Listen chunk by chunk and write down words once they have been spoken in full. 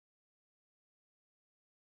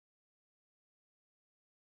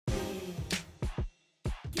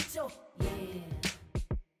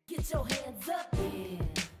Put your hands up, yeah.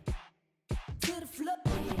 To the floor,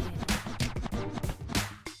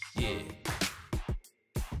 Yeah.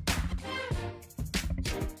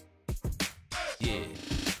 Yeah.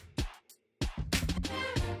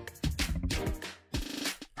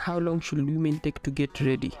 How long should women take to get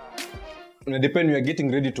ready? It depends you are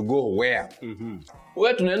getting ready to go where.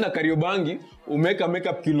 Wewe tunaenda Kariobangi, umeka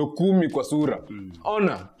makeup kilo 10 kwa sura.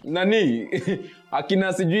 Ona, nani?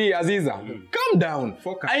 Akina sijui Aziza. Calm down.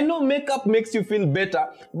 Focus. I know makeup makes you feel better,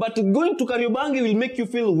 but going to Kariobangi will make you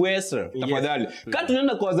feel worse. Tafadhali. Kama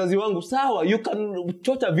tunaenda kwa wazazi wangu, sawa, you can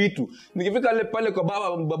chota vitu. Nikifika pale kwa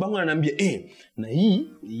babangu ananiambia, na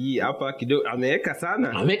hii hapa kidogo ameweka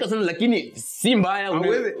sana. Ameweka sana lakini si mbaya.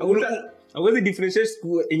 Hawezi differentiate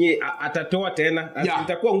yenye atatoa tena.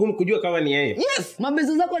 Itakuwa ngumu kujua kama ni yeye. Yes,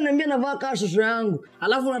 mabesa zako ananiambia navaa kama shosho yangu.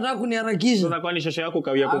 Alafu unataka kuniharakisha. Sasa kwani shosho yako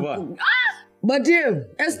kawia kuvaa? But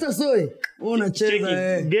Esther Soy,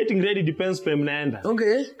 unacheza Getting ready depends pe mnaenda.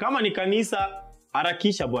 Okay. Kama ni kanisa,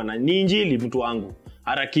 harakisha bwana. Ni injili mtu wangu.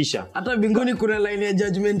 Harakisha. Hata mbinguni kuna line ya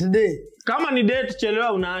judgment day. Kama ni date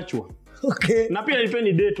chelewa unaachwa. Okay. Na pia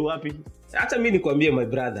nipeni date wapi? Acha mimi nikwambie my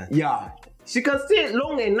brother. Yeah. She can stay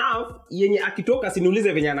long enough yenye akitoka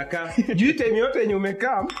siniulize venye anakaa. Juu time yote yenye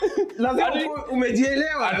umekaa lazima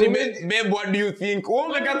umejielewa. Babe, what do you think?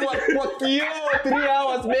 Umekaa kwa kio 3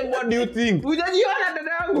 hours, babe, what do you think? Unajiona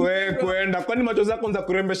dada yangu? Wewe kwenda kwani macho zako za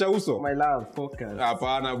kurembesha uso? My love, focus.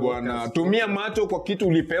 Hapana bwana. Tumia macho kwa kitu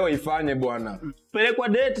ulipewa ifanye bwana. Pelekwa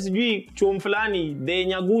date sijui chuo fulani the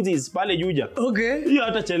Nyaguzis pale Juja. Okay. Hiyo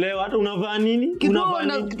hata chelewa hata unavaa nini?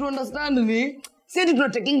 Kitu understand ni sisi tuna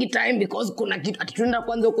taking time because kuna kitu atatuenda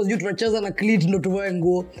kwanza huko sijui tunacheza na cleat ndo tuvae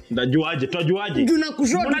nguo. Ndajuaje? Tujuaje?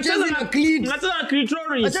 Tunakushona tunacheza na cleat. Tunacheza na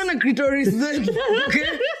clitoris. Acha na clitoris zetu. Okay?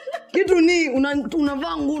 Kitu ni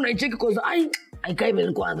unavaa nguo unaicheki kwanza aikai vile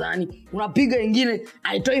nilikuwa nadhani. Unapiga ingine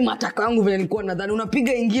aitoi mataka yangu vile nilikuwa nadhani.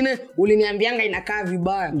 Unapiga ingine uliniambianga inakaa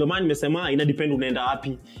vibaya. Ndio maana nimesema ina depend unaenda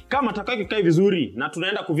wapi. Kama mataka yako ikae vizuri na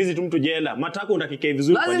tunaenda kuvisit mtu jela, mataka unakikae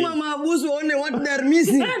vizuri kwa nini? Lazima maabusu waone what they are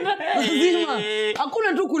missing. Lazima.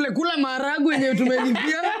 Hakuna tu kula maharagwe yenye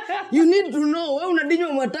tumelipia. You need to know wewe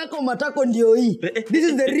unadinywa matako ndio hii. This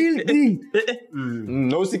is the real thing.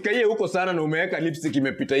 Na usikaie huko sana na umeweka lipstick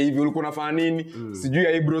imepita hivi. Ulikuwa unafanya nini? Sijui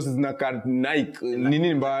eyebrows zinakaa Nike.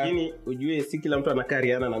 Nini mbaya? Lakini ujue si kila mtu anakaa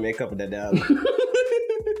Rihanna na makeup dada yangu.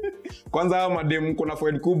 Kwanza hao madem kuna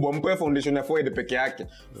forehead kubwa, mpe foundation ya forehead peke yake.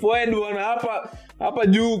 Forehead bwana hapa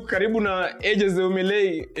juu karibu na edges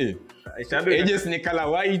umelei. Edges ni color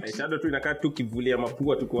white. Shadow tu inakaa tu kivulia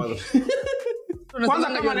mapua tu kwanza.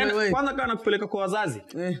 Kwanza kama nakupeleka kwa wazazi.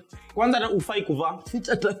 Kwanza ufai kuvaa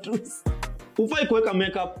ficha tattoos. Ufai kuweka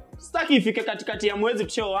makeup. Sitaki ifike katikati ya mwezi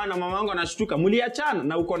tushaoana mama yangu anashtuka. Mliachana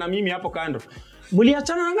na uko na mimi hapo kando.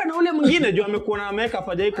 Mliachana nanga na ule mwingine juu amekuwa na makeup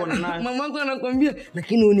hajai kuona naye. Mama yangu anakuambia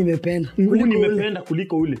lakini huyu nimependa. Huyu nimependa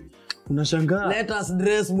kuliko ule. Unashangaa. Let us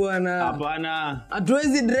dress bwana. Hapana.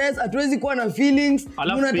 Hatuwezi dress, hatuwezi kuwa na feelings.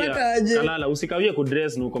 Unataka aje? Kalala, usikawie ku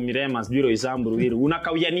dress na uko Mirema, Sbiro Isamburu hili.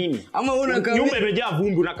 Unakawia nini? Ama unakawia. Nyumba imejaa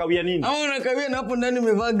vumbi, unakawia nini? Ama unakawia na hapo ndani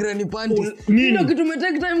umevaa granny panties. Ndio kitu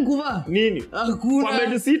umetake time kuvaa? Nini? Hakuna. Kwa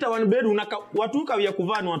bed sita one bedroom watu kawia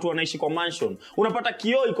kuvaa ni watu wanaishi kwa mansion. Unapata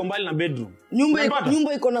kioo iko mbali na bedroom.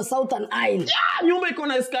 Nyumba iko na Southern Aisle. Yeah, nyumba iko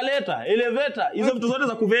na escalator, elevator, hizo vitu zote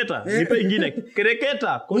za kuveta. Nipe ingine.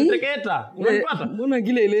 Kereketa, kontreketa. Unapata? Mbona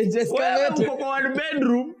kile ile escalator? Uko kwa one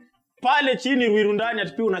bedroom pale chini Ruiru ndani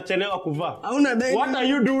atipi unachelewa kuvaa. What are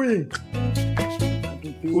you doing?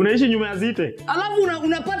 Unaishi nyuma ya zite. Alafu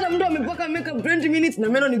unapata mtu amepaka makeup 20 minutes na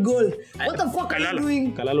meno ni gold. What the fuck are you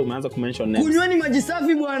doing? Kalala umeanza kumention next. Kunyweni maji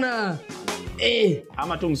safi bwana.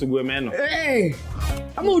 Ama tu msugue meno.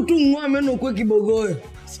 Ama utungwa meno kwa kibogoyo.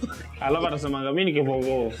 Alafu atasemanga mimi ni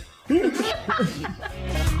kibogoyo.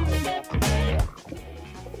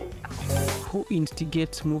 Who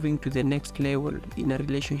instigates moving to the next level in a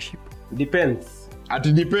relationship? Depends.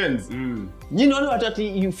 It depends. Nyinyi wale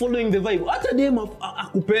watati you following the vibe. Hata dem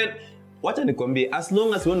akupenda. Wacha nikwambie as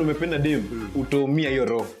long as wewe umependa dem, utaumia hiyo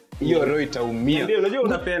roho. Hiyo roho itaumia. Ndio unajua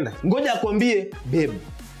unapenda. Ngoja akwambie, babe,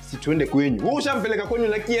 si tuende kwenyu. Wewe ushampeleka kwenyu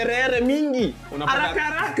na kierere mingi. Unapata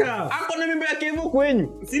haraka. Hapo na mimba yake hivyo kwenyu.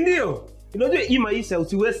 Si ndio? Unajua hii maisha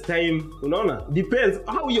usi waste time, unaona? Depends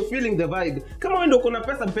how you feeling the vibe. Kama wewe ndio uko na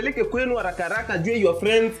pesa mpeleke kwenu haraka jua your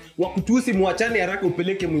friends wakutusi muachane haraka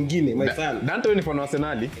upeleke mwingine my son. Dante wewe ni fan wa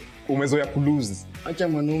Arsenal, umezoea kulose. Acha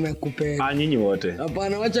mwanaume akupende. Nyinyi wote.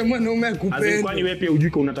 Hapana, acha mwanaume akupende. Azin kwani wewe pia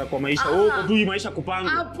ujui unataka kwa maisha. Uko tu hii maisha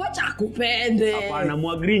kupanga. Acha akupende. Hapana,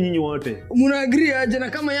 muagree nyinyi wote. Mnaagree aje na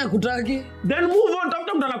kama yeye hakutaki? Then move on,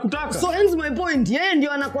 tafuta mtu anakutaka. So ends my point. Yeye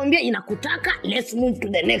ndio anakuambia inakutaka, let's move to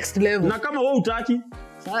the next level. Na kama wewe hutaki,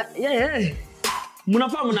 Yeah.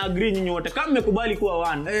 Mnafaa mna agree nyinyi wote. Kama mmekubali kuwa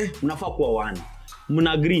one, mnafaa kuwa one.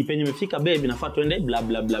 Mna agree penye imefika baby nafaa tuende bla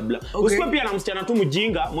bla bla bla. Okay. Usiwe pia na msichana tu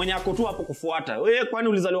mjinga mwenye ako tu hapo kufuata. Wewe kwani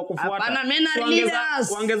ulizaliwa kufuata? Hapana, men are leaders.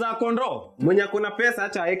 Kuongeza kondoo. Mwenye ako na pesa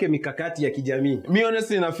acha aweke mikakati ya kijamii. Me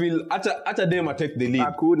honestly na feel acha dem take the lead.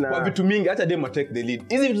 Hakuna. Kwa vitu mingi acha dem take the lead.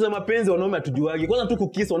 Hizi vitu za mapenzi wanaume hatujuagi. Kwanza tu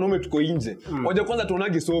kukiss wanaume tuko nje. Waje kwanza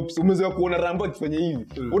tuonage soaps. Umezoea kuona Rambo akifanya hivi.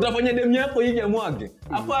 Utafanya dem yako hivi amwage.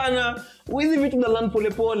 Hapana. Hizi vitu na learn pole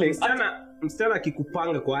pole. Msichana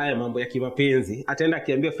akikupanga kwa haya mambo ya kimapenzi, ataenda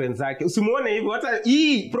akiambia friends zake. Usimuone hivyo, hata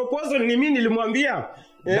hii proposal ni mimi nilimwambia.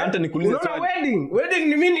 Dante nikuulize swali. Wedding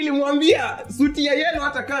ni mimi nilimwambia. Suti ya yellow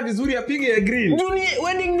hata kaa vizuri apige ya green. Juni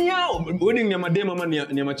wedding ni yao. Wedding ni ya madema ama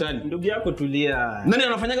ni ya machali? Ndugu yako tulia. Nani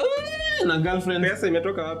anafanyaga na girlfriend? Pesa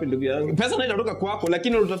imetoka wapi ndugu yangu? Pesa nayo inatoka kwako,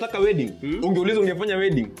 lakini utataka wedding. Ungeuliza ungefanya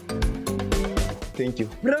wedding. Thank you.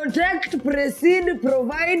 Protect, precede,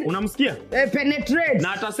 provide. Unamsikia? Penetrate.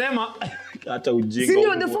 Na atasema hata ujinga.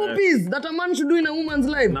 Senior, the 4 P's that a man should do in a woman's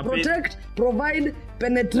life. Protect, provide,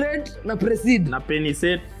 penetrate na precede. Na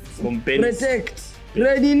penetrate from penis. Protect.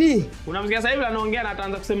 Ready. Unamsikia sasa hivi anaongea na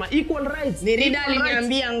ataanza kusema equal rights. Ni Rida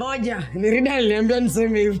aliniambia ngoja. Ni Rida aliniambia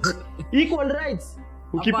niseme hivyo. Equal rights.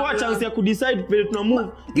 Ukipewa chance ya kudecide pale tuna move.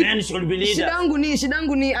 Man should be leader.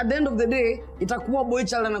 Shidangu ni at the end of the day itakuwa boy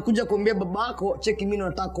child anakuja kuambia babako cheki mimi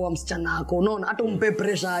nataka kuwa msichana wako. Unaona hata umpe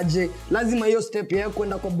pressure aje. Lazima hiyo step yako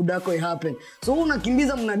kwenda kwa budako happen. So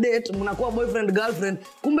unakimbiza mna date, mnakuwa boyfriend girlfriend,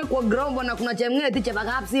 kumbe kwa ground bana kuna chemngine ticha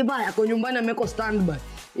bakapsi baya yako nyumbani ameko standby.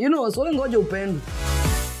 You know, so ngoja upendo.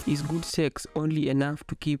 Is good sex only enough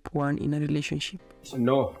to keep one in a relationship?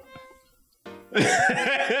 No.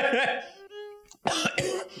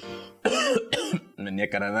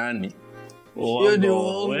 Nanieka na nani? Wewe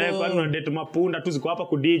kwani unadate mapunda tu ziko hapa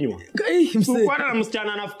kudinywa? Ukwata na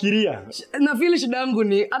msichana anafikiria. Na feel shidangu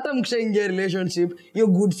ni hata mkishaingia relationship, hiyo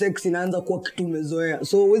good sex inaanza kuwa kitu umezoea.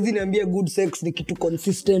 So wezi niambia good sex ni kitu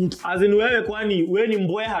consistent. As in wewe kwani wewe ni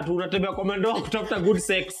mbweha tu unatembea kwa mendo kutafuta good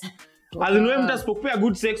sex. As in wewe mtasipokupea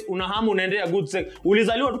good sex unahamu unaendelea good sex.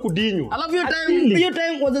 Ulizaliwa tu kudinywa. Alafu hiyo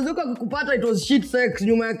time wazazi wako kukupata it was shit sex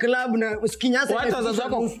nyuma ya club na usikinyasa.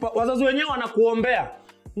 Wazazi wenyewe wanakuombea.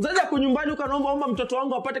 Mzazi ako nyumbani ukanaomba mtoto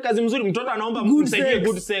wangu apate kazi mzuri, mtoto anaomba msaidie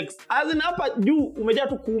good sex. As in hapa juu umejaa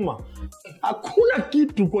tu kuuma. Hakuna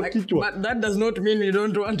kitu kwa kichwa. But that does not mean we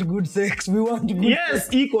don't want good sex. We want good yes,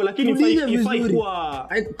 sex. Iko lakini ifai kuwa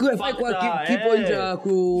kipo cha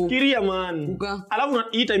fikiria man. Alafu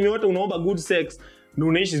hii time yote unaomba good sex na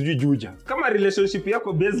unaishi sijui Juja. Kama relationship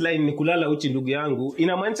yako baseline ni kulala uchi ndugu yangu,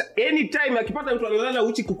 inamaanisha anytime akipata mtu analala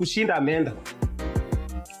uchi kukushinda ameenda.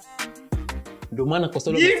 Ndio maana kwa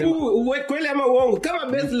sababu nasema kweli ama uongo kama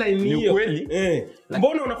baseline ni hiyo. Kweli.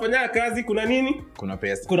 Mbona unafanya kazi kuna nini? Kuna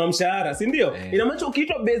pesa. Kuna mshahara, si ndio? Inamaanisha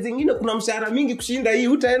ukiitwa base nyingine kuna mshahara mingi kushinda hii,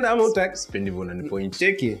 utaenda ama utaki? Spend hivyo na point.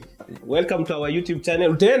 Check it. Welcome to our YouTube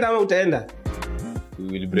channel. Utaenda ama utaenda? We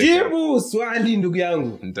will break. Jibu swali ndugu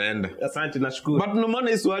yangu. Nitaenda. Asante nashukuru. But no maana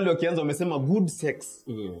hii swali wakianza wamesema good sex.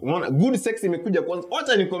 Unaona good sex imekuja kwanza.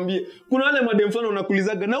 Acha nikwambie kuna wale madem fulani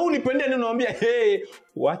unakulizaga na unipendea nini unawaambia hey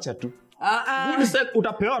wacha tu. Good sex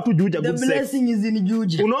utapewa tu Juja good sex. The blessing is in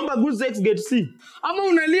Juja. Unaomba good sex get C. Ama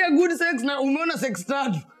unalia good sex na umeona sex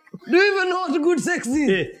tatu. Do you even know what good sex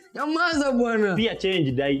is? Nyamaza bwana. Pia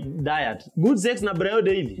change diet. Good sex na brayo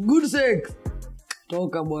daily. Good sex.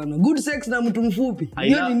 Toka bwana. Good sex na mtu mfupi.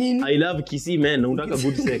 Hiyo ni nini? I love kissy man. Unataka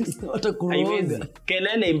good sex. Watakuroga.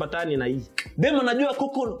 Kelele imbatani na hii. Dem anajua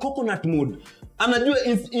coconut mood. Anajua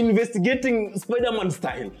investigating Spider-Man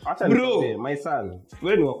style. Bro, my son,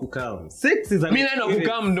 wewe ni wa kukam. Sex is an mimi naenda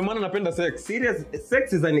kukam ndio maana napenda sex. Serious,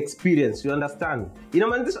 sex is an experience, you understand?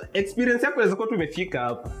 Inamaanisha experience yako inaweza kuwa tu imefika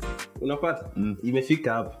hapa. Unapata?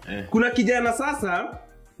 Imefika hapa. Kuna kijana sasa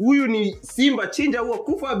huyu ni Simba chinja huo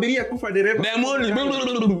kufa abiria kufa dereva.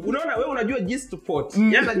 Unaona wewe unajua G sport.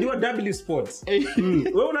 Yeye anajua W sports.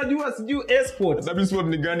 Wewe unajua sijui A sports. W sport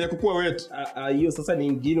ni gani ya kukua wet? Hiyo sasa ni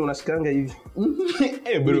nyingine unashikanga hivi.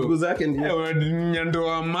 Bro. Miguu zake ndio.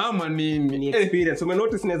 Nyandoa mama nini? Ni experience. Ume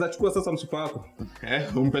notice naweza chukua sasa msupa wako.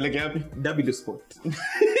 Umpeleke wapi? W sport.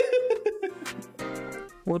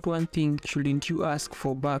 What one thing shouldn't you ask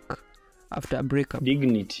for back after a breakup?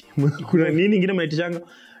 Dignity. Kuna nini nyingine mnaitishanga?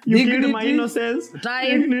 You killed my innocence,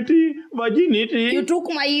 time, dignity, virginity. You took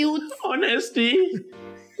my youth, honesty.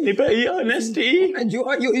 Nipe honesty.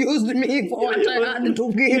 You used me for what I had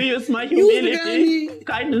to give. You used my humility,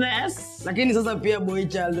 kindness. Lakini sasa pia boy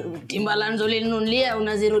child, Timbaland ulinunulia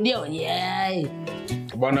unazirudia.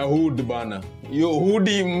 Bana hood bana. Yo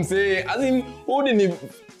hoodie msee, as in hoodie ni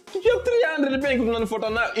kichwa 300 pia tunanifuata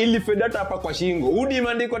nayo ili fedata hapa kwa shingo. Udi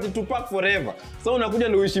imeandikwa Tupac forever. Sasa unakuja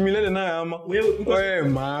ndio uishi milele nayo ama. Wewe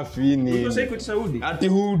mafini. Unataka kuitisha Udi? Ati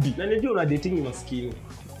Udi. Na ndio una dating maskini.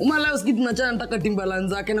 Umaleo sikitu tunachana nataka Timberland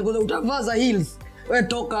zake na kwanza utavaa za heels. Wewe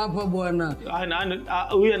toka hapa bwana.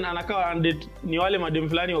 Huyu anakaa ni wale madem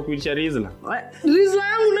fulani wa kuitisha Rizla. Rizla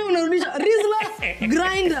yangu leo unarudisha Rizla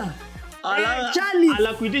grinder. Charlie.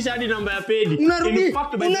 Ala kuitisha hadi namba ya pedi. Unarudi.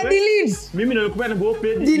 Una delete. Mimi nalikupea namba ya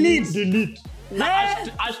pedi. Delete. Na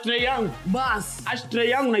ashtray yangu. Bas. Ashtray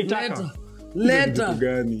yangu naitaka. Leta.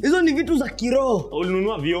 Hizo ni vitu za kiroho.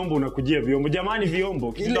 Ulinunua vyombo unakujia vyombo. Jamani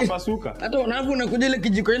vyombo kitapasuka. Hata unapo unakuja ile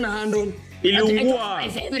kijiko ina handle. Iliungua.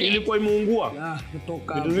 Ilikuwa imeungua.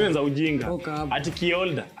 Kutoka hapo. Vitu za ujinga. Ati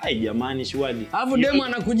kiolda. Ai jamani shwali. Alafu demo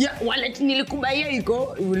anakujia wallet nilikubaia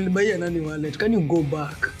iko. Ulibaia nani wallet? Can you go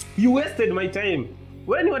back? You wasted my time.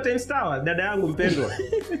 When you were 10 star, dada yangu mpendwa.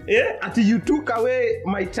 Ati you took away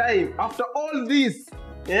my time after all this.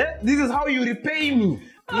 This is how you repay me.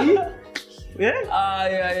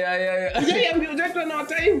 Ujaitwa na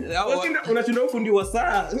time. Unashinda huku ndio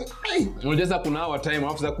wasaa. Unajeza kuna hawa time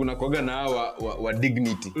alafu sasa kuna koga na hawa wa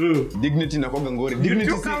dignity. Dignity na koga ngori.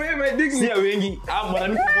 Dignity si ya wengi.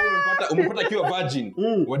 Mwanamke umepata kiwa virgin.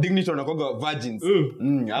 Wa dignity wanakoga virgins.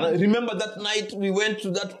 Remember that night we went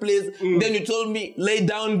to that place, then you told me lay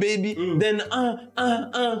down baby, then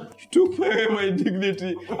you took away my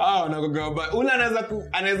dignity. Wanakoga baya. Ule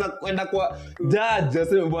anaweza kwenda kwa judge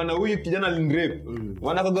aseme bwana huyu kijana alinirape.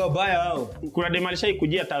 Wanakoga baya hao. Kuna demalisha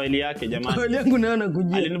kujia taweli yake jamani. Taweli yangu nayo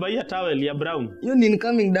nakujia. Alinibaia taweli ya brown. Hiyo ni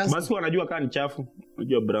incoming dust. Basi wanajua kama ni chafu.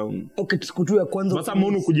 Unajua brown. Okay, tukutu ya kwanza. Sasa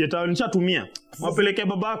mbona kujia taweli nishatumia? Wapelekea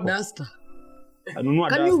babako. Duster. Anunua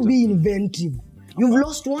duster. Can you be inventive? You've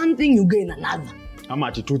lost one thing, you gain another. Ama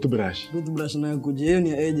ati toothbrush. Toothbrush nayo kujia. Hiyo ni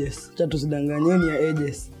ya ages. Acha tusidanganye, hiyo ni ya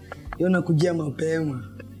ages. Hiyo nakujia mapema.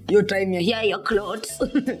 Hiyo time ya here your clothes.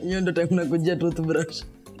 Hiyo ndio time nakujia toothbrush.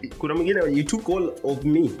 Kuna mwingine you took all of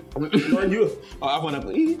me. Unajua? Hapo anapo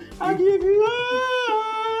I give you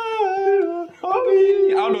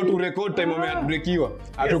all to record time umeadrekiwa.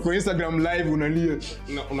 Atuko Instagram live unalia.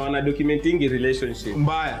 Unaona documenting relationship.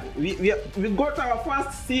 Mbaya. We got our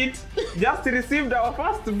first seat, just received our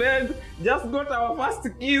first bed, just got our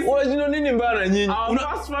first kiss. Unajua nini mbaya na nyinyi? Our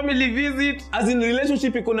first family visit. As in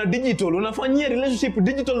relationship iko na digital. Unafanyia relationship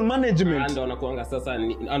digital management. Ando wanakuanga sasa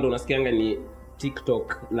ando unasikianga ni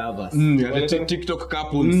TikTok lovers. TikTok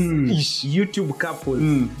couples. YouTube couples.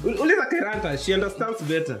 Uliza Keranta, she understands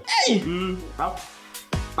better. Hey.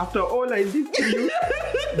 After all I did to you,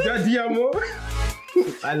 Jadiamo.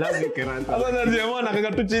 I love you Keranta. Sasa Jadiamo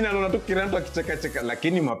anakaka tu chini anaona tu Keranta akicheka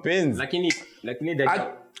lakini mapenzi. Lakini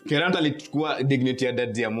Keranta alichukua dignity ya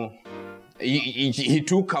Jadiamo. She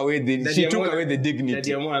took away the dignity.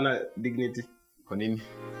 Jadiamo ana dignity. Kwa nini?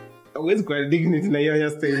 Always kwa dignity na hiyo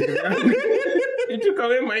style. You took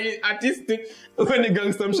away my artistic when you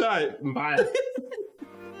gangster mshy. Mbaya.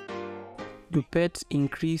 Do pets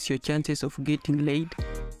increase your chances of getting laid?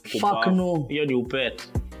 Fuck no. Hiyo ni upet.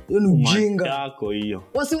 Hiyo ni ujinga. Matako hiyo.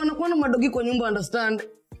 Wasi wanakuwa na madogi kwa nyumba understand.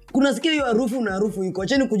 Kuna sikia hiyo harufu na harufu iko.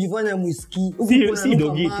 Acheni kujifanya muiski. Si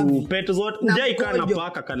dogi tu. Pet zote ujaikaa na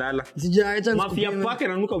paka kalala. Sijaacha mafia paka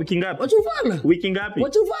inanuka wiki ngapi? Wachufala. Wiki ngapi?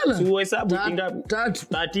 Wachufala. Si uhesabu wiki ngapi?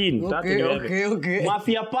 13. Okay.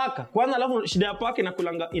 Mafia paka. Kwanza alafu shida ya paka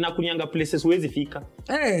inakunyanga places huwezi fika.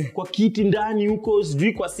 Kwa kiti ndani huko,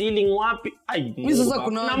 sijui kwa ceiling wapi. Mimi sasa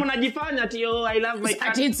kuna na mnajifanya ati I love my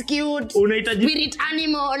cat. It's cute. Unahitaji spirit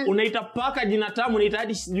animal. Unaita paka jina tamu,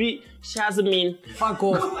 unahitaji sijui Jasmine. Fuck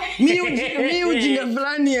off. Mimi ujinga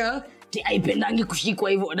fulani ya haipendangi kushikwa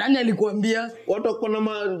hivyo. Nani alikuambia? Watu wako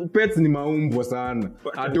na pets ni maumbwa sana.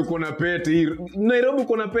 Hata uko na pet hii. Nairobi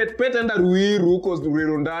uko na pet enda Ruiru huko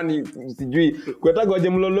Ruiru ndani sijui. Kwetaka waje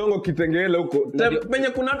Mlolongo Kitengela huko. Penye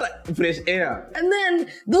kuna hata fresh air. And then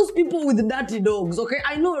those people with dirty dogs, okay?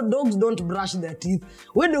 I know dogs don't brush their teeth.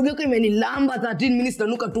 Wewe dog yako imenilamba 13 minutes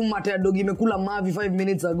nanuka tu mate ya dog imekula mavi 5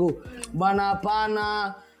 minutes ago. Bana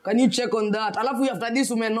hapana. Can you check on that? Alafu after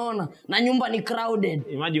this umenona na nyumba ni crowded.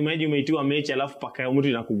 Imagine umeitiwa mechi alafu paka ya mtu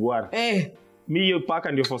inakugwara. Mimi hiyo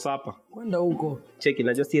paka ndio for supper. Kwenda huko. Check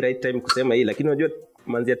inajua si right time kusema hii lakini unajua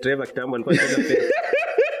manzia Trevor kitambo alikuwa anaitwa pet.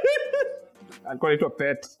 Alikuwa anaitwa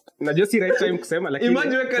pet. Unajua si right time kusema lakini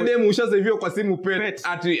imagine weka demo ushasaviwa kwa simu pet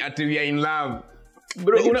ati we are in love.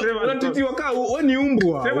 Bro, unatitiwa kaa wewe ni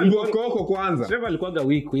umbwa koko kwanza. Trevor alikuwa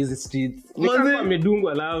weak hizi streets. Ni kama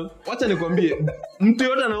amedungwa love. Wacha nikwambie, mtu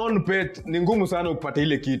yote anaona pet ni ngumu sana upate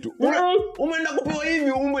ile kitu. Umeenda kupewa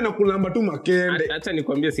hivi umbwa inakulamba tu makende. Acha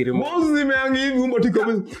nikwambie siri moja. Boss zimeangi hivi umbwa tiko.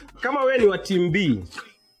 Kama wewe ni wa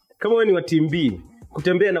team B.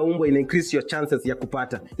 kutembea na umbwa ina increase your chances ya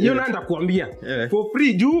kupata hiyo. Naenda kuambia for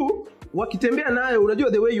free juu wakitembea nayo,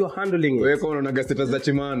 unajua the way you are handling it. Wewe kama una gazeta za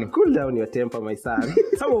chimano, cool down your temper my son.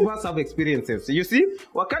 Some of us have experiences, you see,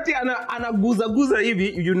 wakati anaguza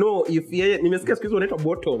hivi, you know, if yeye nimesikia siku hizo wanaitwa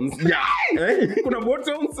bottoms, kuna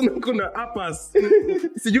bottoms na kuna uppers.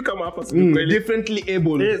 Sijui kama uppers differently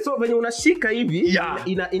able. So when unashika hivi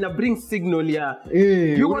ina bring signal ya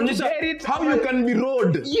you want to share it how you can be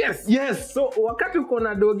rode. Yes, so wakati uko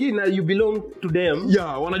na dogi na you belong to them,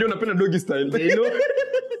 wanajua unapenda doggy style, you know.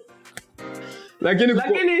 Lakini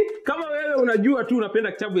kama wewe unajua tu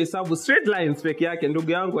unapenda kitabu hesabu straight lines peke yake,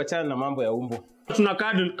 ndugu yangu, achana na mambo ya umbo. Tuna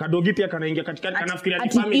kadogi pia kanaingia katikati, kanafikiria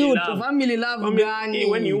ni family love gani?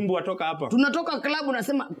 Wewe ni umbo atoka hapa. Tunatoka club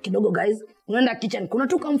unasema kidogo guys, unaenda kitchen, kuna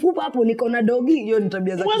tuka mfupa hapo niko na dogi. Hiyo ni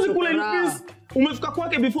tabia za kwanza kule peace. Umefika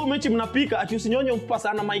kwake before mechi mnapika, ati usinyonye mfupa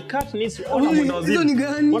sana, my cat needs ona mwendo wazimu. Hizo ni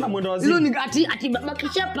gani? Ona mwendo wazimu. Hizo ni ati baba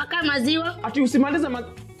kisha paka maziwa. Ati usimalize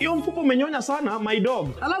hiyo mfupa umenyonya sana my dog.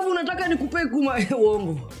 Alafu unataka nikupe kuma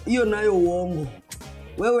uongo. Hiyo nayo uongo.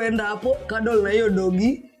 Wewe enda hapo kadol na hiyo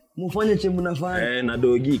dogi, mfanye chembu nafanya. Na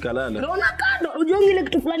dogi kalala. Unaona kadol, unajua ile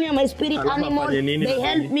kitu fulani ya my spirit animal. They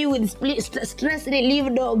help me with stress relief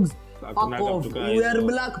dogs. We are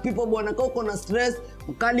black people bwana, koko na stress,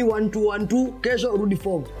 mkali 1212, kesho rudi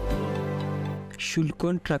form. Should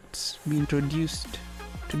contracts be introduced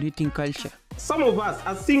to dating culture? Some of us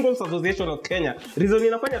as Singles Association of Kenya, reason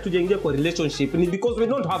inafanya tujaingia kwa relationship ni because we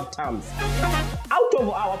don't have terms. Out of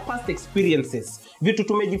our past experiences, vitu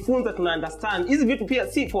tumejifunza, tuna understand hizi vitu pia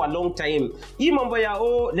si for a long time. Hii mambo ya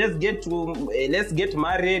let's get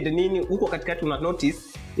married nini huko katikati una notice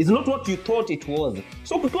is not what you thought it was.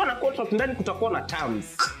 So kukiwa na contract ndani kutakuwa na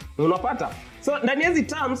terms. Unapata? So ndani hizi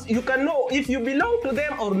terms you can know if you belong to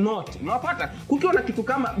them or not. Unapata? Kukiwa na kitu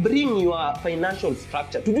kama bring your financial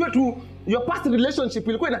structure. Tujue tu your past relationship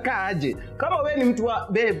ilikuwa inakaa aje. Kama wewe ni mtu wa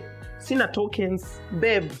babe, sina tokens,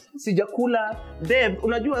 babe, sijakula, babe,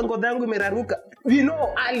 unajua ngozi yangu imeraruka. We know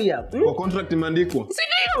earlier. Kwa contract imeandikwa.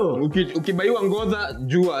 Sindio? Ukibaiwa ngoza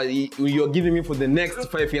jua you're giving me for the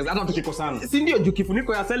next 5 years hata tukikosana. Si ndio juu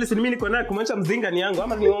kifuniko ya sali si mimi niko naye kumaanisha mzinga ni yangu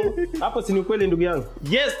ama ni wangu. Hapo si ni kweli ndugu yangu.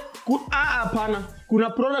 Yes, hapana. Kuna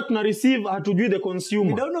product na receive hatujui the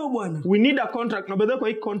consumer. I don't know bwana. We need a contract. Na baadaye kwa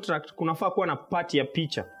hii contract kunafaa kuwa na part ya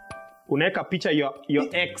picha. Unaweka picha your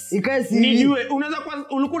ex. Nijue unaweza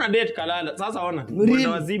kwa ulikuwa na date kalala. Sasa ona.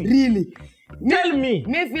 Really? Tell me.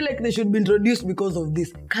 Me feel like they should be introduced because of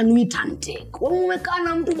this. Can we turn take? Umekaa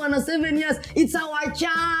na mtu bwana 7 years, it's our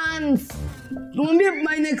chance. Tumwambie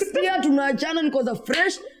my next year tunaachana because of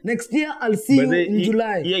fresh, next year I'll see you in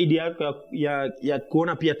July. Hii idea yako ya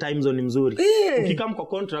kuona pia time zone ni mzuri. Ukikam kwa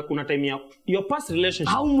contract kuna time ya your past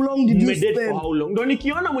relationship. How long did you spend? For how long? Ndio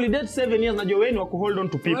nikiona mlidate 7 years najua wewe ni wa hold on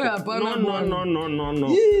to people. No.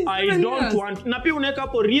 I don't want. Na pia unaweka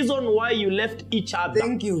hapo reason why you left each other.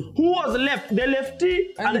 Thank you. Who was left? The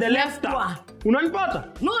lefty and the lefter. Unanipata?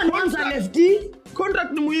 No, once a lefty.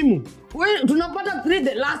 Contract ni muhimu. Wewe tunapata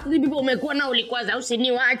the last 3 people umekuwa na ulikwaza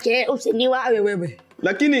usiniwache wewe.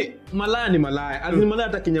 Lakini malaya ni malaya. Azini malaya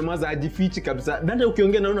atakinyamaza ajifichi kabisa. Dada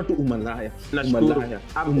ukiongea naona tu umalaya.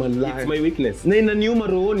 Umalaya. It's my weakness. Na inaniuma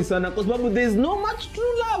rohoni sana kwa sababu there is no much true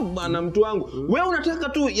love bana mtu wangu. Wewe unataka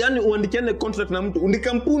tu yani uandikiane contract na mtu. Ni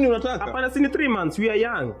kampuni unataka. Hapana, si ni 3 months, we are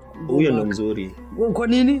young. Huyo ndo mzuri. Kwa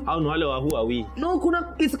nini? Au ni wale wa who are we? No,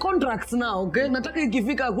 kuna it's contracts now, okay? Nataka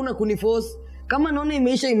ikifika hakuna kuniforce. Kama naona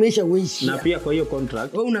imeisha wish. Na pia kwa hiyo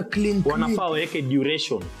contract wewe una clean. Wanafaa waweke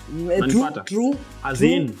duration. Unanipata? True. As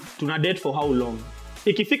in tuna date for how long?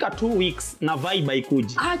 Ikifika 2 weeks na vibe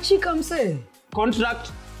haikuji. Chika mse. Contract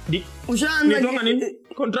ushaanza nitoka nini?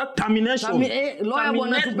 Contract termination. Lawyer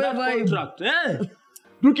bwana tupe vibe. Contract.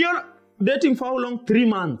 Tukiona dating for how long? 3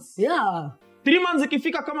 months. Yeah. 3 months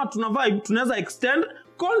ikifika kama tuna vibe tunaweza extend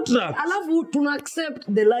contract. Alafu tuna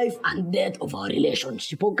accept the life and death of our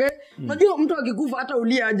relationship, okay? Unajua mtu akikufa hata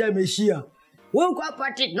ulia aje ameshia. Wewe uko hapa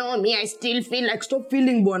ati no me I still feel like stop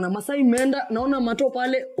feeling bwana. Masaa imeenda naona mato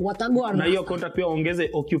pale watagwana. Na hiyo contract pia ongeze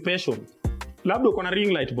occupation. Labda uko na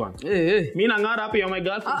ring light bwana. Mimi nang'ara hapa ya my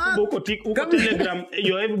girlfriend uko Telegram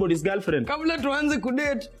your everybody's girlfriend. Kabla tuanze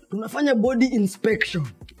kudate tunafanya body inspection.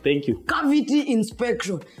 Thank you. Cavity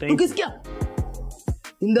inspection. Ukisikia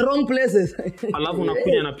in the wrong places. Alafu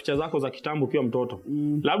unakuja na picha zako za kitambo ukiwa mtoto.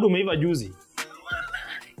 Labda umeiva juzi.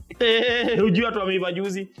 Hujui watu wameiva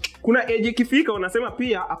juzi. Kuna age ikifika unasema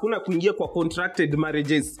pia hakuna kuingia kwa contracted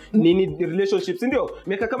marriages. Nini relationships ndio?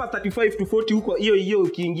 Miaka kama 35 to 40 huko hiyo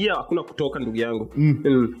ukiingia hakuna kutoka ndugu yangu.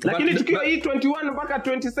 Lakini tukiwa hii 21 mpaka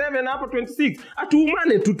 27 hapo 26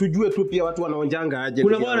 atuumane tu tujue tu pia watu wanaonjanga aje.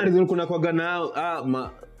 Kuna bwana reason kuna kwa gana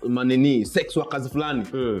manini sex workers fulani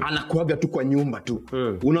anakuaga tu kwa nyumba tu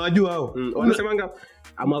unawajua hao wanasemanga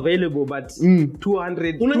I'm available but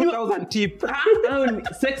 200,000 tip.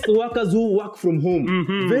 Sex workers who work from home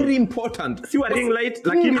very important. Si wa ring light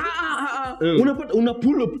lakini una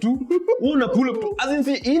pull up tu una pull up tu as in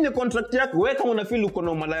see in the contract yako wewe kama una feel uko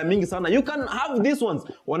na malaya mingi sana you can have these ones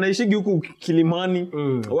wanaishigi huku Kilimani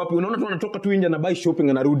wapi unaona tu wanatoka tu nje na buy shopping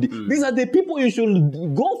anarudi these are the people you should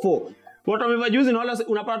go for. Watu wamevaa juzi na wala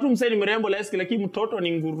unapata tu msanii mrembo laski lakini mtoto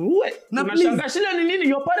ni nguruwe. Unashangaa shida ni nini?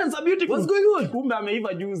 Your parents are beautiful. What's going on? Kumbe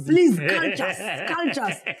ameiva juzi. Please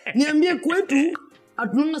cultures. Niambie kwetu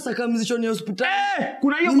hatunanga circumcision ya hospitali.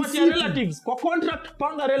 Kuna hiyo part ya relatives. Kwa contract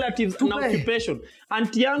panga relatives na occupation.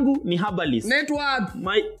 Auntie yangu ni herbalist. Network.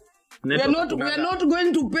 We are not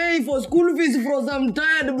going to pay for school fees for some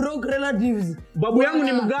tired broke relatives. Babu yangu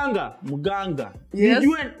ni mganga. Yes.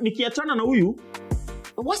 Nijue nikiachana na huyu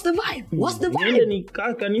What's the vibe? Niende ni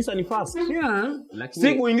kanisa ni fast. Yeah.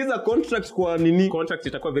 Si kuingiza contract kwa nini? Contract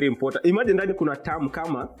itakuwa very important. Imagine ndani kuna term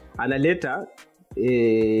kama analeta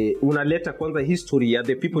unaleta kwanza history ya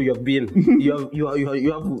the people you have been you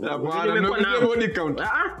have body count.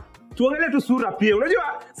 Tuangalie tu sura pia. Unajua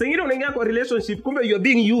sengine unaingia kwa relationship kumbe you are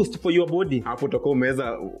being used for your body. Hapo utakuwa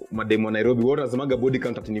umeweza mademo wa Nairobi wote wanasemaga body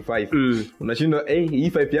count at 5. Unashindwa hii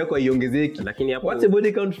 5 yako haiongezeki. Lakini hapo what's a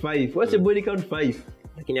body count 5? What's a body count 5?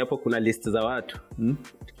 Lakini hapo kuna list za watu.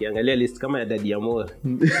 Tukiangalia list kama ya Daddy Amor.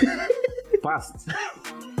 Past.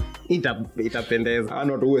 Itapendeza.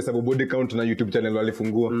 Ana watu hesabu body count na YouTube channel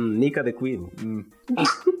walifungua. Nika the Queen.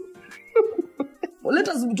 Let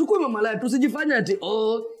us tukue mamalaya tusijifanye ati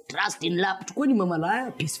trust in love tukue ni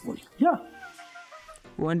mamalaya peaceful. Yeah.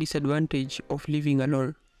 One disadvantage of living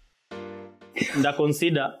alone. Nda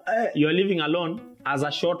consider you are living alone as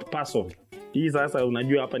a short person. Hii sasa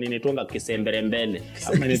unajua hapa ninaitwanga kisembere mbele.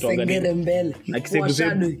 Hapa ninaitwanga mbele. Na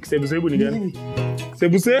kisebusebu ni gani?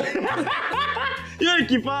 Kisebusebu. Hiyo ni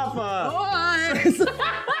kifafa.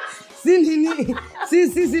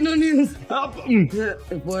 Si synonyms.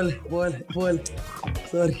 Pole.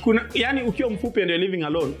 Sorry. Kuna yani ukiwa mfupi and living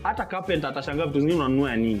alone, hata carpenter atashangaa vitu zingine unanunua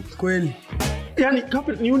ya nini? Kweli. Yani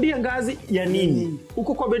carpenter niundia ngazi ya nini?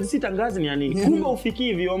 Uko kwa bed sitter ngazi ni ya nini? Kumbe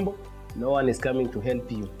ufikii vyombo. No one is coming to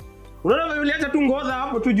help you. Unaona wewe uliacha tu ngoza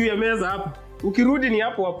hapo tu juu ya meza hapo. Ukirudi ni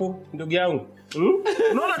hapo ndugu yangu.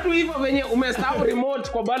 Unaona tu hivyo venye umestau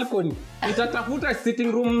remote kwa balcony. Utatafuta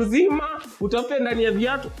sitting room mzima, utafute ndani ya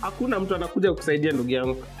viatu, hakuna mtu anakuja kukusaidia ndugu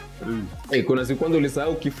yangu. Kuna siku kwanza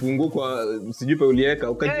ulisahau kifungu kwa sijupe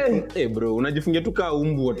ulieka bro unajifungia tu kaa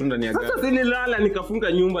umbu tu ndani ya gari. Sasa nilala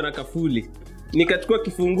nikafunga nyumba na kafuli. Nikachukua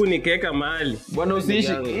kifungu nikaeka mahali. Bwana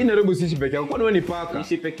usiishi hii Nairobi usiishi peke yako. Kwani wewe ni paka?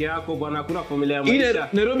 Ishi peke yako bwana, hakuna familia ya maisha.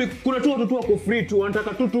 Nairobi kuna tu watu wako free tu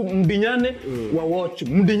wanataka tu mdinyane wa watch.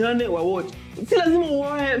 Si lazima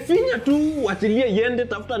uoe, finya tu, achilie iende,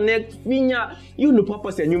 tafuta next, finya. Hiyo ni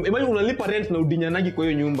purpose ya nyumba. Imagine unalipa rent na udinyanagi kwa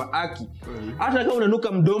hiyo nyumba, aki. Hata kama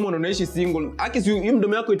unanuka mdomo na unaishi single, aki si hiyo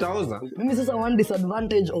mdomo yako itaoza. Mimi sasa one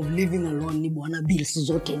disadvantage of living alone ni bwana bills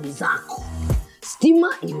zote ni zako. Stima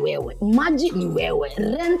ni wewe, maji ni wewe,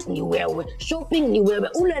 rent ni wewe, shopping ni wewe,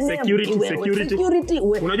 security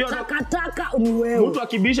wewe. Unajua takataka ni wewe. Mtu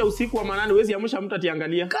akibisha usiku wa manane huwezi amsha mtu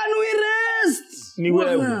atiangalia. Can we rest? Ni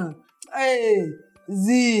wewe.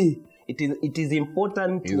 It is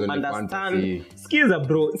important to understand. Skiza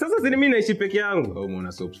bro. Sasa si mimi naishi peke yangu.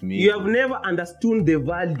 You have never understood the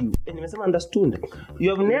value. Nimesema understood.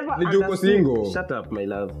 You have never understood. Shut up my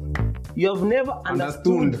love. You have never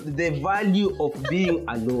understood the value of being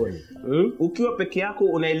alone. Ukiwa peke yako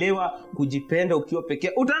unaelewa kujipenda ukiwa peke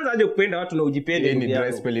yako. Utaanza aje kupenda watu na ujipende? Ni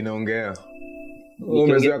dress spell inaongea.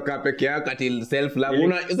 Umezoea kaa peke yako ati self love.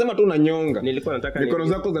 Unasema tu unanyonga. Nilikuwa nataka mikono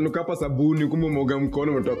zako zanuka hapa sabuni kumbe umeoga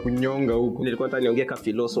mkono umetoka kunyonga huko. Nilikuwa nataka niongee ka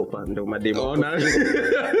philosopher ndio mademo.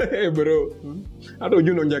 Bro. Hata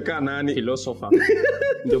unajua unaongea kaa nani? Philosopher.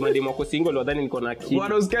 Ndio mademo wako single wadhani niko na akili.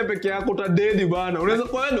 Bwana usikae peke yako utadedi bana. Unaweza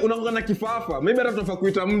kwa wewe unakuwa na kifafa. Maybe hata tunafaa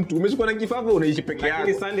kuita mtu. Umeshikwa na kifafa unaishi peke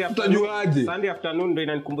yako. Utajuaje? Sunday afternoon ndio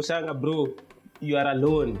inanikumbushanga bro. You are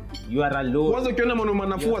alone. Kwanza ukiona mwanaume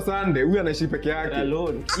anafua Sunday, huyu anaishi peke yake.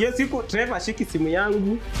 Hiyo siku Trevor shiki simu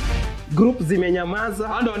yangu. Group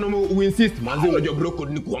zimenyamaza. Ando wanaume uinsist, manzi unajua bro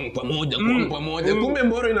code ni kuang pamoja. Kumbe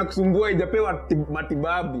mboro inakusumbua haijapewa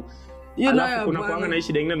matibabu. Alafu kuna kuanga na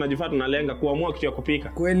ishi dengine tunajifaa tunalenga kuamua kitu ya kupika.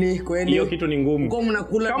 Kweli. Hiyo kitu ni ngumu.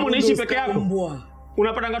 Kama unaishi peke yako.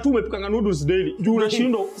 Unapatanga tu umepikanga noodles daily. Juu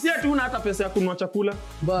unashindwa. Si ati una hata pesa ya kununua chakula.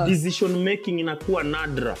 Decision making inakuwa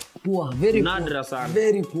nadra. Very nadra sana.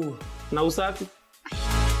 Very poor. Na usafi.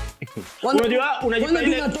 Unajipa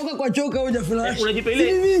ile unatoka kwa choka huja flash. Unajipa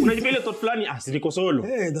ile thought fulani si niko solo.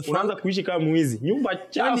 Unaanza kuishi kama mwizi. Nyumba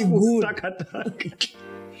chafu takataka.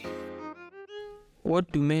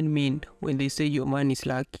 What do men mean when they say your man is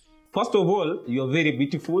lucky? First of all, you are very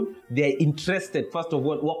beautiful. They are interested. First of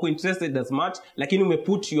all, wako interested as much, lakini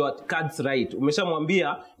umeput your cards right.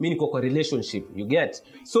 Umeshamwambia mimi niko kwa relationship. You get?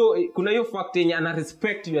 So kuna hiyo fact yenye ana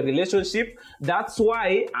respect your relationship. That's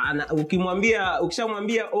why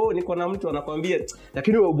ukishamwambia niko na mtu anakuambia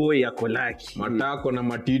lakini wewe boy yako lucky. Matako na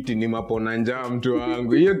matiti ni mapona njaa mtu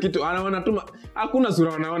wangu. Hiyo kitu wanatuma hakuna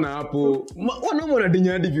sura wanaona hapo. Wanaona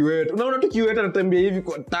wanadinyadi viwetu. Unaona tu kiwetu anatembea hivi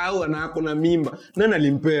kwa tao anako na mimba. Nani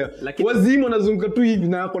alimpea? Wazimu anazunguka tu hivi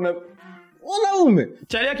na ako na wanaume.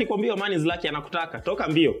 Chali akikwambia man is lucky anakutaka. Toka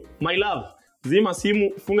mbio. My love. Zima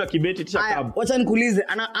simu, funga kibeti tisha tab. Wacha nikuulize,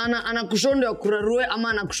 anakushonda ya kurarue ama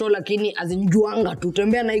anakushola lakini azinjuanga tu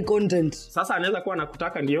tembea na hii content. Sasa anaweza kuwa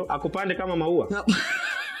anakutaka ndio, akupande kama maua.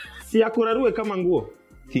 Si akurarue kama nguo.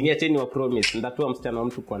 Kingia cheni wa promise, ndatua msichana wa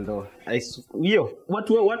mtu kwa ndoa. Hiyo,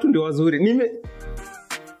 watu ndio wazuri.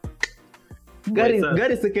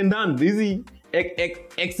 Gari second hand, hizi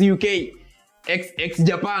ex UK, ex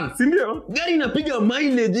Japan. Si ndio? Gari inapiga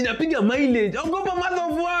mileage. Ogopa mother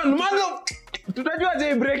of one. Tutajua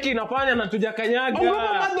je break inafanya na tujakanyaga.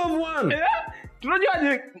 Ogopa mother of one. Tunajua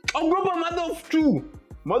je ogopa mother of two.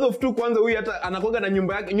 Mother of two kwanza huyu hata anakuanga na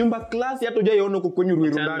nyumba yake, nyumba class hata hujaiona huko kwenye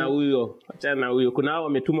Ruiru ndani. Achana huyo. Kuna hao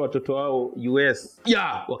wametuma watoto wao US.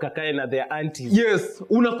 Yeah, wakakae na their aunties. Yes,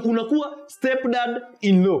 unakuwa stepdad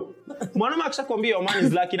in law. Mwanaume akishakwambia your man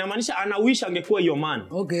is lucky inamaanisha anawish angekuwa your man.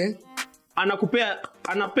 Okay. Anapea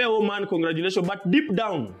your man congratulations but deep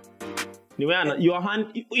down ni wewe your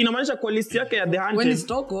hand inamaanisha kwa list yake ya the hunted. When is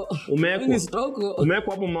toko?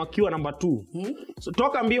 Umewekwa hapo makiwa number 2. So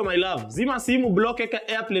toka mbio my love. Zima simu, block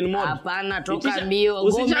airplane mode. Hapana, toka mbio.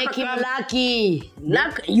 Go make him lucky.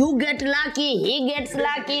 You get lucky, he gets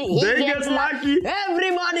lucky, he gets lucky.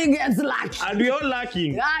 Everybody gets lucky. And we all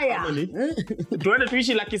lucky. Haya. Tuende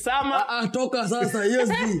tuishi lucky sama. Toka sasa,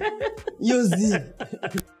 yozi.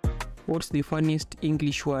 What's the funniest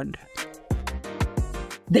English word?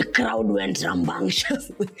 The crowd went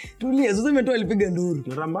rambunctious. Tulia, sasa umetoa alipiga nduru.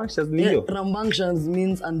 Rambunctious ni hiyo. Rambunctious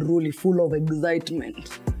means unruly, full of excitement.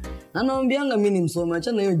 Anaambianga mimi ni msomi,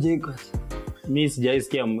 acha na hiyo Jacob. Mimi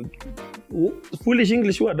sijaisikia foolish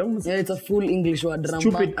English word. Yeah, it's a full English word.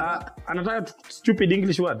 Stupid. Anataka stupid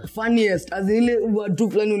English word. Funniest. As ile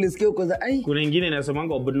watu fulani ulisikia uko za ai. Kuna nyingine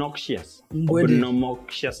inasemanga obnoxious.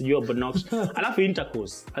 Obnoxious, you obnoxious. Alafu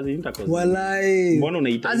intercourse. As intercourse. Walai. Mbona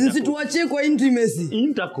unaita? As in situache kwa intimacy.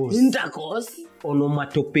 Intercourse.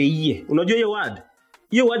 Onomatopeie. Unajua hiyo word?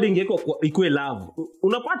 Hiyo word ingekuwa ikuwe love.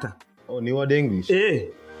 Unapata? Ni word English.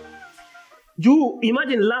 Juu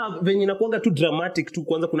imagine love venye inakuanga tu dramatic tu,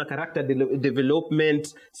 kwanza kuna character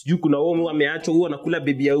development, sijui kuna wao ameachwa huyu anakula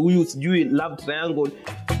baby ya huyu, sijui love triangle.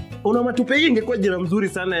 Onomatopeia ingekuwa jina mzuri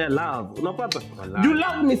sana ya love. Unapata? Juu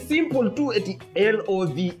love ni simple tu eti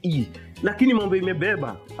LOVE. Lakini mambo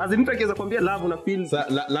imebeba. Mtu akiweza kuambia love una feel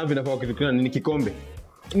love inafaa kitu kina ni kikombe.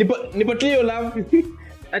 Nipatie hiyo love.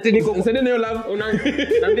 Ati niko msanii hiyo love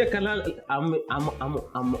unaambia kana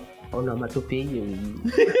onomatopeia.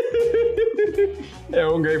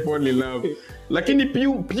 Ungai fall in love. Lakini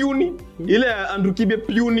piuni ile Andrew Kibe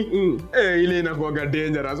piuni ile inakuwa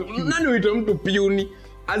dangerous. Nani huita mtu piuni?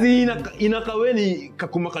 Inakaweni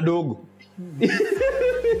kakuma kadogo.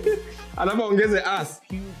 Alafu ongeze as.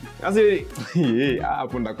 Asi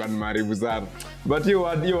hapo ndakwa ni maribu sana. But hiyo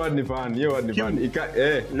word ni fun.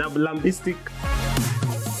 Na lambistic.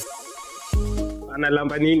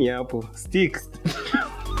 Analamba nini hapo? Sticks.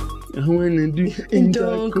 I wanna do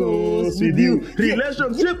intercourse with you.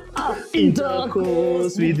 Relationship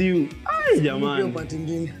intercourse with you. Ay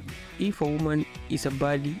jamani. If a woman is a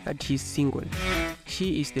baddie and she's single,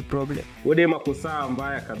 she is the problem. Wode makosa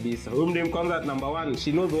mbaya kabisa. Huyu mdem kwanza number 1,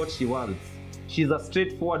 she knows what she wants. She's a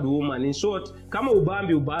straightforward woman. In short, kama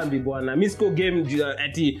ubambi bwana. Misko game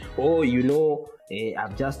ati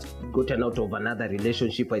I've just gotten out of another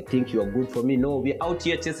relationship. I think you are good for me. No, we're out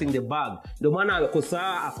here chasing the bag. Ndio maana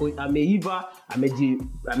kosa ameiva,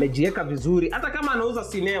 amejiweka vizuri. Hata kama anauza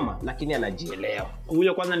sinema, lakini anajielewa.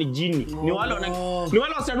 Huyo kwanza ni jini. Ni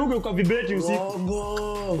wale wasianuke kwa vibeti usiku.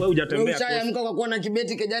 Wewe hujatembea. Ushaamka kwa kuwa na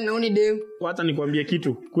kibeti kijana naoni dem. Hata nikwambie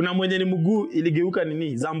kitu. Kuna mwenye ni mguu iligeuka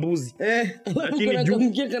nini? Zambuzi. Lakini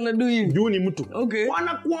juu ni mtu. Okay.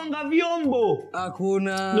 Wanakuanga vyombo.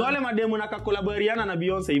 Hakuna. Ni wale mademo na Rihanna na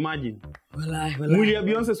Beyonce, imagine. Walai. Mwili ya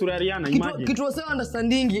Beyonce, sura ya Rihanna, imagine. Kitu wasema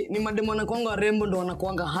understanding ni mademo wanakuanga rembo ndo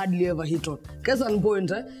wanakuanga hardly ever hit on. Case on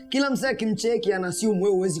point, kila msee akimcheki ana assume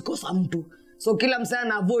wewe huwezi kosa mtu. so kila msana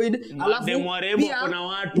na avoid. Alafu pia kuna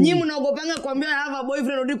watu nyinyi mnaogopanga kuambia I have a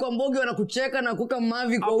boyfriend, rudi kwa mbogi wanakucheka na kuka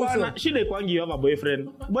mavi kwa uso. Hapana, shida kwangi you have a boyfriend.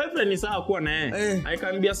 Boyfriend ni sawa kuwa na yeye. I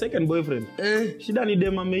can be a second boyfriend. Shida ni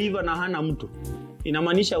dem ameiva na hana mtu.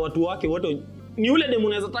 Inamaanisha watu wake wote ni ule demu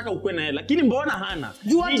unaweza taka ukwe na yeye, lakini mbona hana?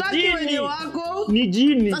 Juu ataki wenye wako. Ni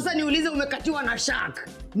jini. Sasa niulize, umekatiwa na shark.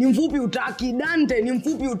 Ni mfupi utaki, Dante ni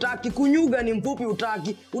mfupi utaki, Kunyuga ni mfupi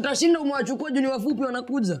utaki. Utashinda umewachukua juu ni wafupi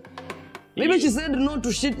wanakuja. Maybe she said no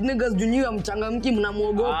to shit niggas juu nyinyi mchangamki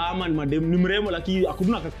mnamuogopa. Ama ni mademu ni mrembo lakini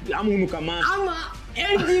hakuna ama unuka ama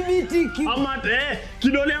LGBTQ. Ama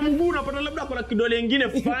kidole ya mguu unapata labda kuna kidole kingine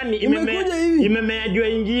fani imemea jua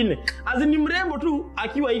nyingine. Azini mrembo tu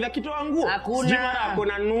akiwa hivi akitoa nguo. Sijui mara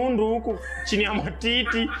akona nundu huku chini ya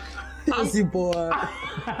matiti. Sipoa.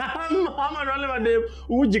 Ama wale mademu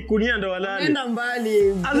ujikunia ndo walale. Nenda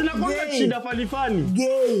mbali. Azina kwa shida fani.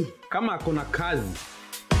 Gay. Kama akona kazi,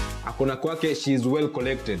 akona kwake, she is well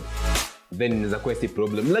collected, then inaweza kuwa si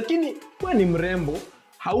problem. Lakini kwa ni mrembo,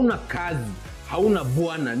 hauna kazi, hauna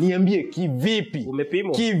bwana, niambie kivipi?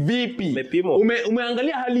 Umepimo? Kivipi? Umepimo?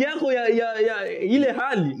 Umeangalia hali yako ya ile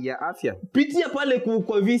hali ya afya. Pitia pale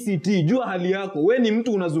kwa VCT, jua hali yako. We ni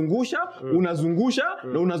mtu unazungusha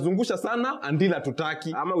na unazungusha sana until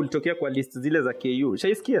hatutaki. Ama ulitokea kwa list zile za KU.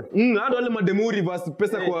 Shaisikia? Hadi wale mademu reverse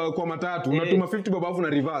pesa kwa matatu. Unatuma 50 babafu na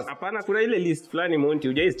reverse. Hapana, kuna ile list fulani Monty,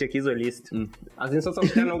 hujai check hizo list. As in sasa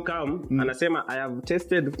mtana ukam anasema I have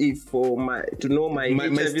tested if for to know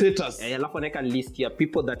my status. Alafu anaweka list ya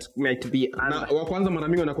people that might be under. Na wa kwanza mara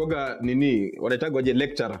mingi wanakuaga nini? Wanaitagwa aje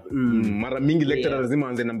lecturer. Mara mingi lecturer lazima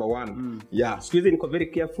anze number 1. Yeah. Squeeze niko very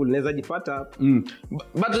careful, naweza jipata.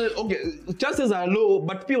 But okay, chances are low,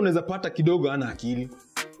 but pia unaweza pata kidogo hana akili.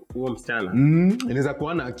 Huo msichana. Inaweza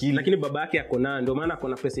kuwa na akili. Lakini baba yake akona, ndio maana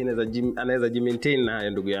akona pesa anaweza maintain na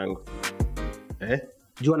ndugu yangu.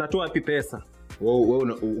 Juu anatoa wapi pesa?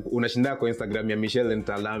 Wewe unashinda kwa Instagram ya Michelle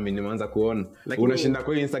Ntalami, nimeanza kuona. Unashinda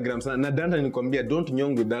kwa Instagram sana. Na Dante nikwambia don't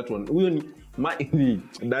nyong with that one. Huyo ni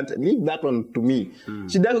Dante, leave that one to me.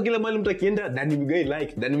 Shida yako kila mahali mtu akienda, Danny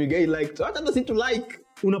Migai like. Hata si to like.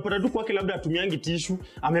 Unapata tu kwake labda atumiangi tissue,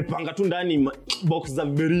 amepanga tu ndani box za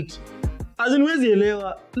beriti. Azinwezi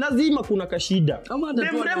elewa, lazima kuna kashida.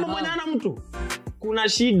 Mrembo mwenye ana mtu. Kuna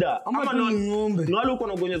shida. Ama ni ng'ombe. Ni wale uko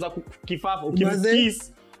na ugonjwa za kifafa,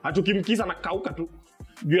 ukimkiss, hatukimkisa na kauka tu.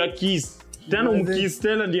 Juu ya kiss. Tena umkiss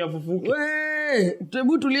tena ndio afufuke.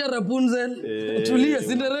 Tebu tulia Rapunzel. Tulia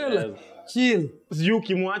Cinderella. Chill. Sijui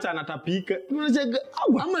ukimwacha anatapika. Unacheka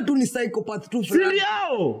ama tu ni psychopath tu fulani.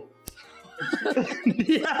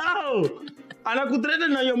 Ndio.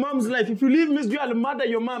 Anakuthreaten na your mom's life. If you leave Miss Joy, I'll murder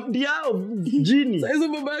your mom. Ndio, jini. Sasa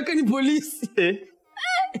baba yake ni polisi.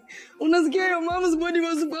 Unasikia your mom's body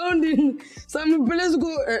was found in some place go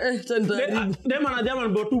tantari. Dem anajama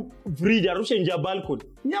ndo tu fridge arusha nje ya balcony.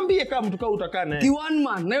 Niambie kama mtu kama utakaa naye. The one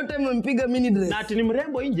man, na yote amempiga mini dress. Na ati ni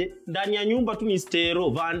mrembo nje, ndani ya nyumba tu ni stereo,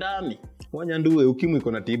 vandami. Wanyanduwe ukimwi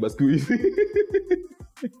iko na tiba siku hizi.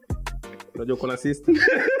 Unajua kuna sister.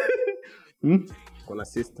 Kuna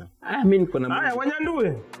sister. Mimi niko na haya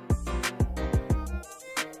Wanyanduwe.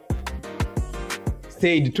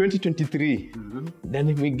 Said 2023.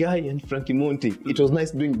 Danny Migai and Frankie Monty. It was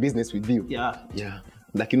nice doing business with you. Yeah.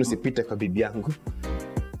 Lakini usipite kwa bibi yangu.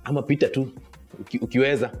 Ama pita tu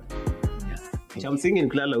ukiweza. Cha msingi ni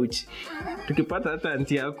kulala uchi. Tukipata hata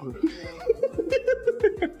anti yako.